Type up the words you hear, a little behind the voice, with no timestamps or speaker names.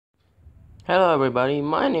Hello everybody,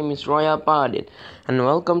 my name is Royale and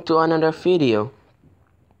welcome to another video.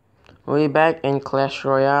 We're back in Clash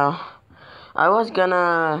Royale. I was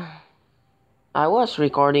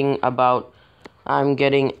recording about I'm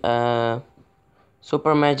getting a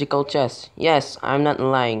super magical chest. Yes, I'm not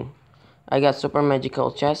lying. I got super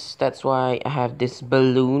magical chest, that's why I have this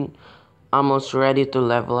balloon almost ready to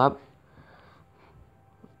level up.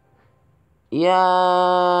 Yeah,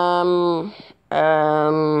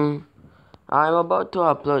 I'm about to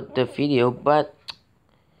upload the video, but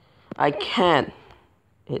I can't.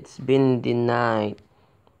 It's been denied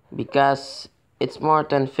because it's more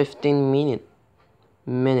than 15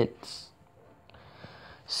 minutes.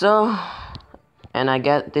 So, and I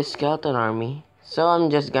got this skeleton army. So I'm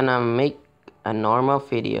just gonna make a normal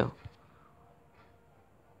video.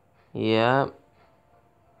 Yeah.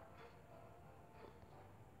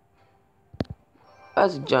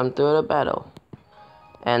 Let's jump to the battle.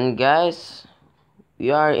 And guys,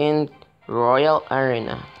 we are in Royal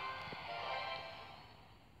Arena.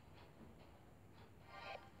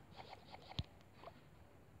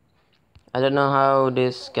 I don't know how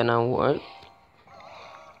this gonna work.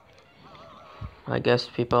 I guess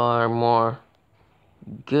people are more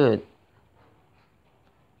good.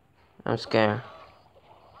 I'm scared.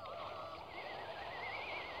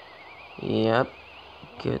 Yep,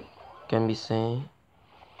 good. Can be saying.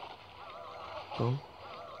 Boom.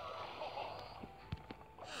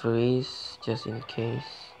 Freeze just in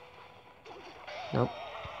case. Nope.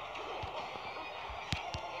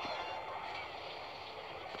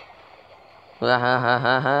 Ha ha ha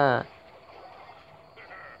ha ha.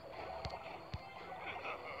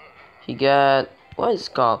 He got what is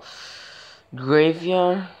it called?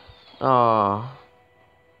 Graveyard? Oh,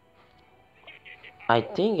 I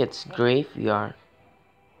think it's graveyard.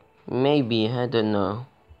 Maybe, I don't know.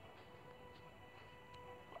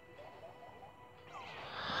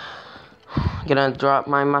 Gonna drop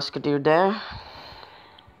my musketeer there.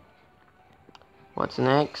 What's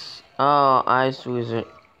next? Oh, ice wizard.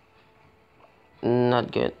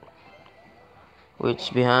 Not good.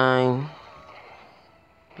 Which behind?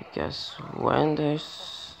 Because when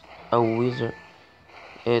there's a wizard,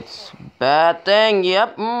 it's bad thing.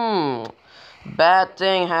 Yep. Bad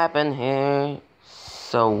thing happened here.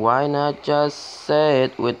 So why not just say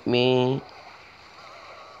it with me?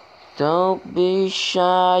 Don't be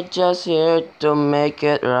shy, just here to make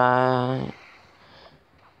it right.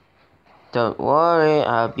 Don't worry,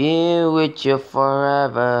 I'll be with you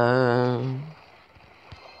forever.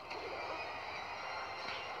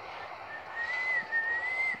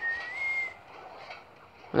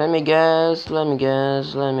 Let me guess.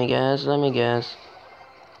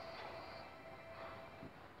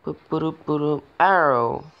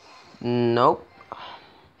 Arrow. Nope.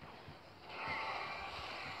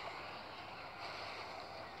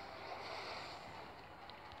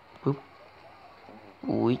 Boop.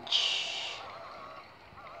 Which?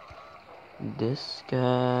 This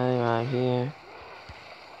guy right here.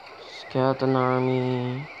 Skeleton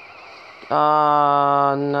army.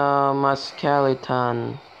 Oh no, my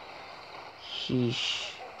skeleton.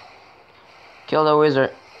 Sheesh. Kill the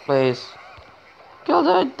wizard, please. Kill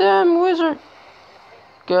the damn wizard.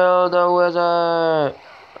 Kill the wizard.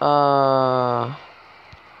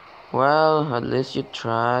 Well, at least you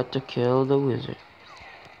tried to kill the wizard.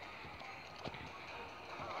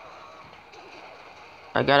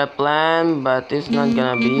 I got a plan, but it's not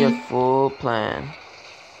gonna be a full plan.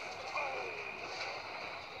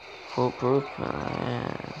 Foolproof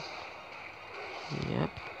plan. Yep.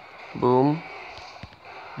 Boom.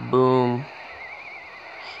 Boom.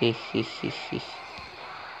 Hehehehe.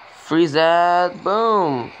 Freeze that.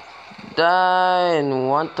 Boom. Die in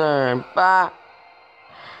one turn. Bah.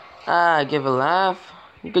 Ah, give a laugh.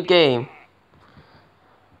 Good game.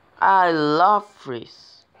 I love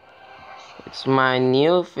freeze. It's my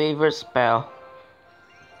new favorite spell.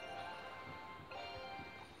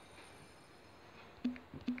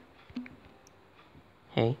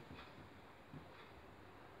 Hey.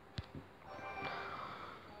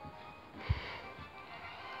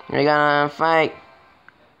 We're gonna fight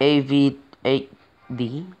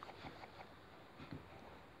AV8D.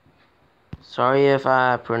 Sorry if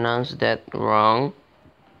I pronounced that wrong.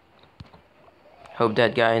 Hope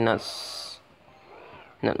that guy not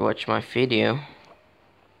watch my video.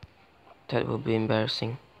 That will be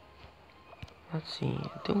embarrassing. Let's see.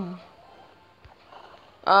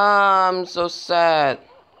 I'm so sad.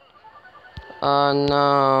 Oh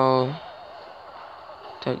no.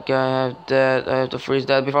 That guy have that. I have to freeze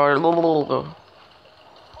that before. And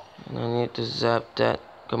I need to zap that.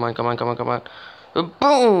 Come on.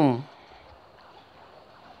 Boom!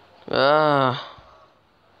 Ah,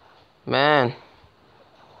 man.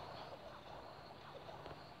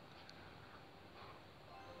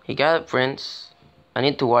 He got a prince. I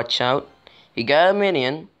need to watch out. He got a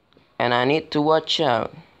minion, and I need to watch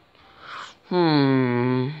out.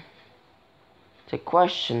 It's a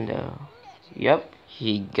question though. Yep,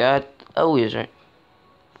 he got a wizard.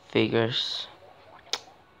 Figures.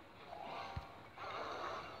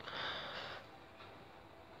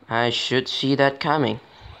 I should see that coming.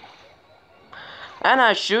 And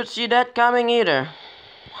I should see that coming either.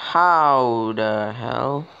 How the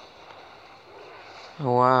hell?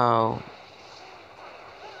 Wow.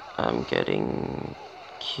 I'm getting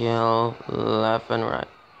killed left and right.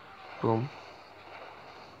 Boom.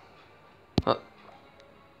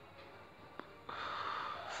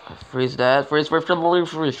 Freeze that. Freeze.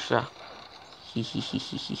 Hehehehe.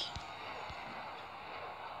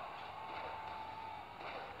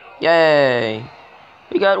 Yay.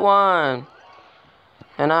 We got one.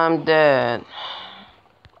 And I'm dead.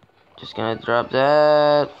 Just gonna drop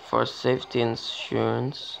that for safety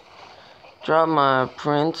insurance. Drop my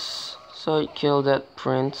prince. So he killed that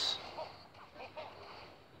prince.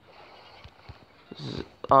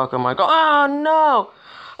 Oh, come on. Oh no!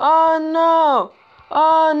 Oh no!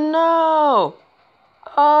 Oh no!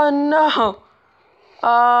 Oh no!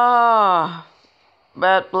 Ah!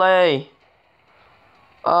 Bad play.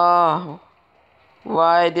 Oh,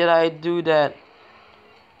 why did I do that?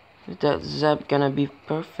 Is that zap gonna be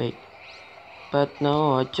perfect? But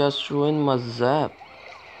no, I just ruined my zap.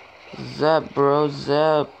 Zap, bro,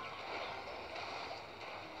 zap.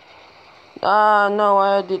 Ah, no,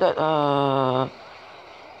 I did that.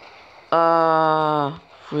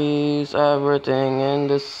 Freeze everything in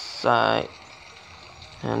the side.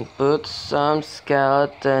 And put some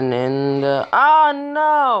skeleton in the... Ah,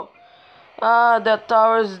 no! Ah, that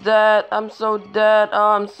tower is dead. I'm so dead.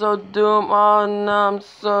 Oh, I'm so doomed. Oh, no, I'm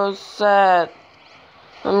so sad.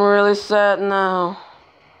 I'm really sad now.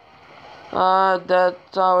 Ah,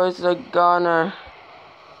 that tower is a goner.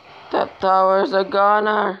 That tower is a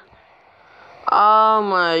goner. Oh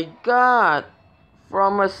my god.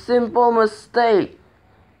 From a simple mistake.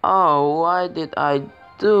 Oh, why did I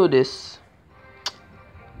do this?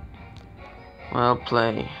 Well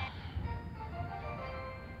played.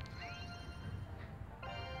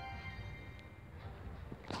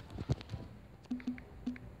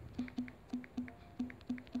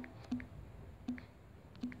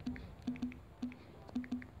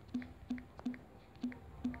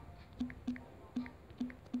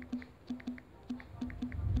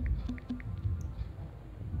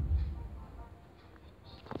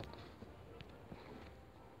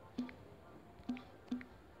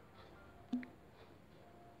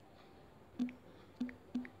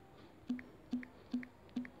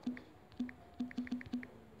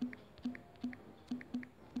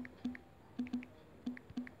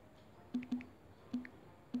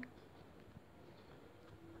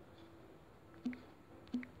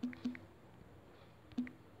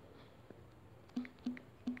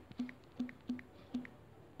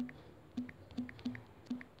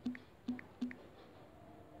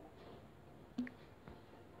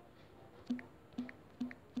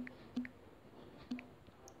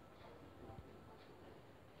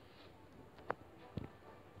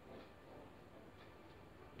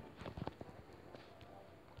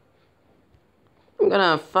 I'm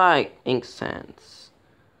gonna fight Ink Sands.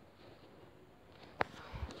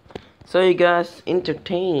 So you guys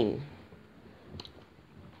entertain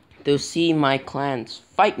to see my clans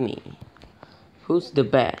fight me. Who's the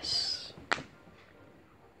best?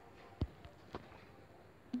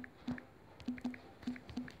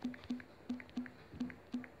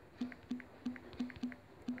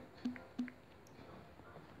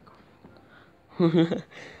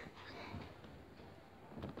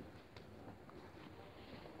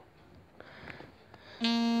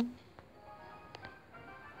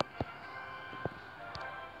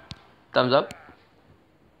 Thumbs up.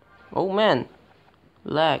 Oh man,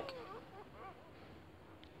 lag.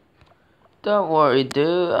 Don't worry,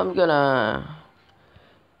 dude. I'm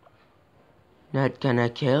not gonna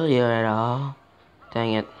kill you at all.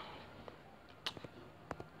 Dang it.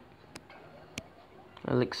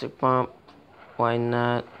 Elixir pump. Why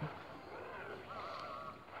not?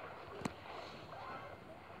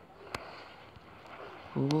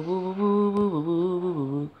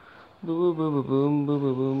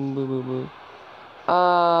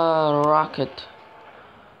 Rocket.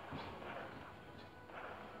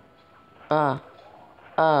 Ah,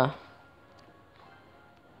 ah,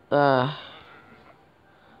 ah.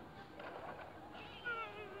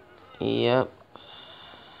 Yep.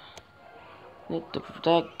 Need to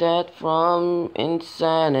protect that from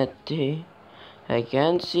insanity. I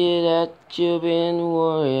can see that you've been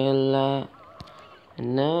worried a lot. I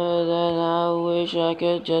know that I wish I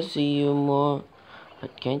could just see you more.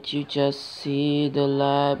 But can't you just see the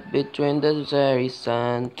light between the very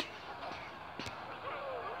sun?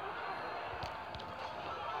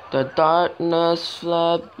 The darkness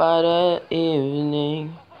fled by the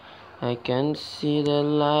evening. I can see the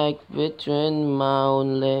light between my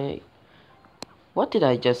own legs. What did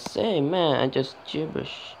I just say, man? I just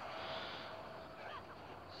gibberish.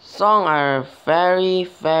 Songs are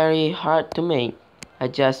very hard to make. I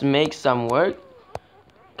just make some work,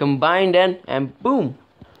 combine them, and boom!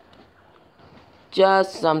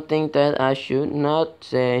 Just something that I should not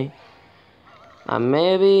say. I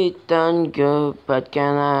may be done good, but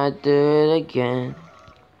can I do it again?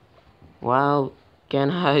 Wow,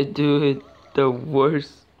 can I do it the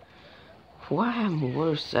worst? Why I'm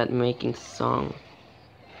worse at making songs?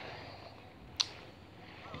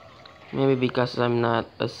 Maybe because I'm not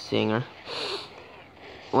a singer.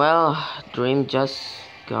 Well, dream just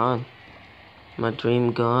gone. My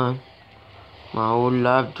dream gone. My whole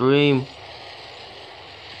life dream.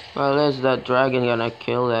 Well, is that dragon gonna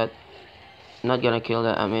kill that? Not gonna kill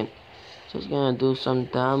that, I mean, just gonna do some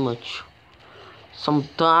damage. Some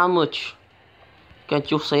damage.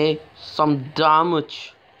 Can't you say some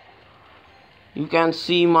damage? You can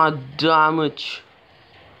see my damage.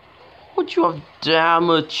 What you have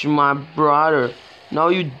damaged, my brother? Now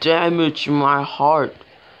you damage my heart.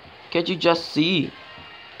 Can't you just see?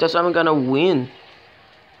 That's I'm gonna win.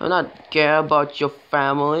 I not care about your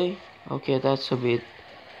family. Okay, that's a bit.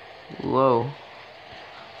 Whoa.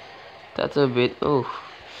 That's a bit. Oh.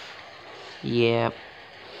 Yeah.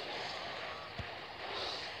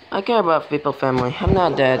 I care about people family. I'm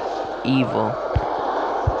not that evil.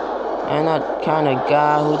 I'm not kind of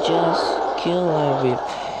guy who just kill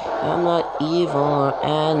everything. I'm not evil or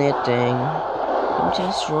anything. I'm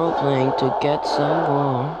just role playing to get some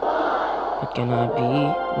more. But can I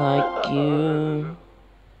be like you?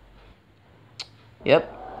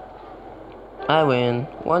 Yep. I win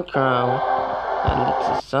 1 crown. At least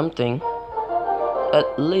it's something.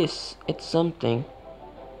 At least it's something.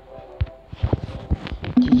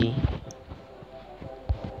 GG.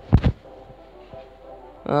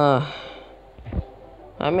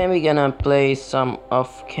 I'm maybe gonna play some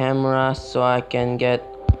off camera so I can get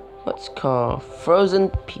what's called Frozen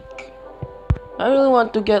Peak. I really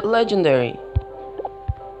want to get legendary.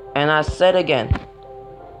 And I said again.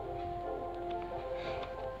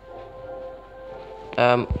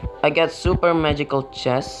 I got super magical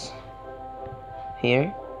chest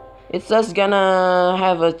here. It's just gonna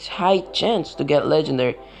have a high chance to get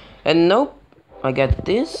legendary. And nope, I got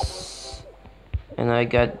this, and I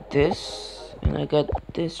got this, and I got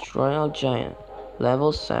this Royal Giant,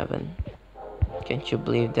 level 7. Can't you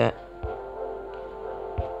believe that?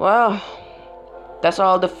 Well, that's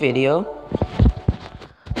all the video.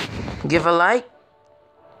 Give a like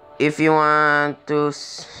if you want to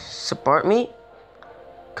support me.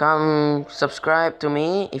 Come subscribe to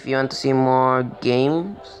me if you want to see more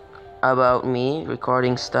games about me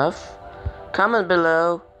recording stuff. Comment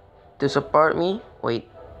below to support me. Wait,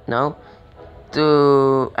 no.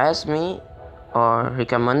 To ask me or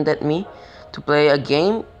recommended me to play a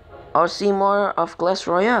game or see more of Clash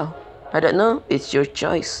Royale. I don't know, it's your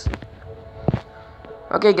choice.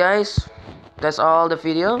 Okay guys, that's all the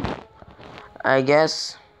video. I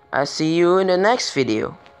guess I'll see you in the next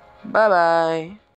video. Bye bye.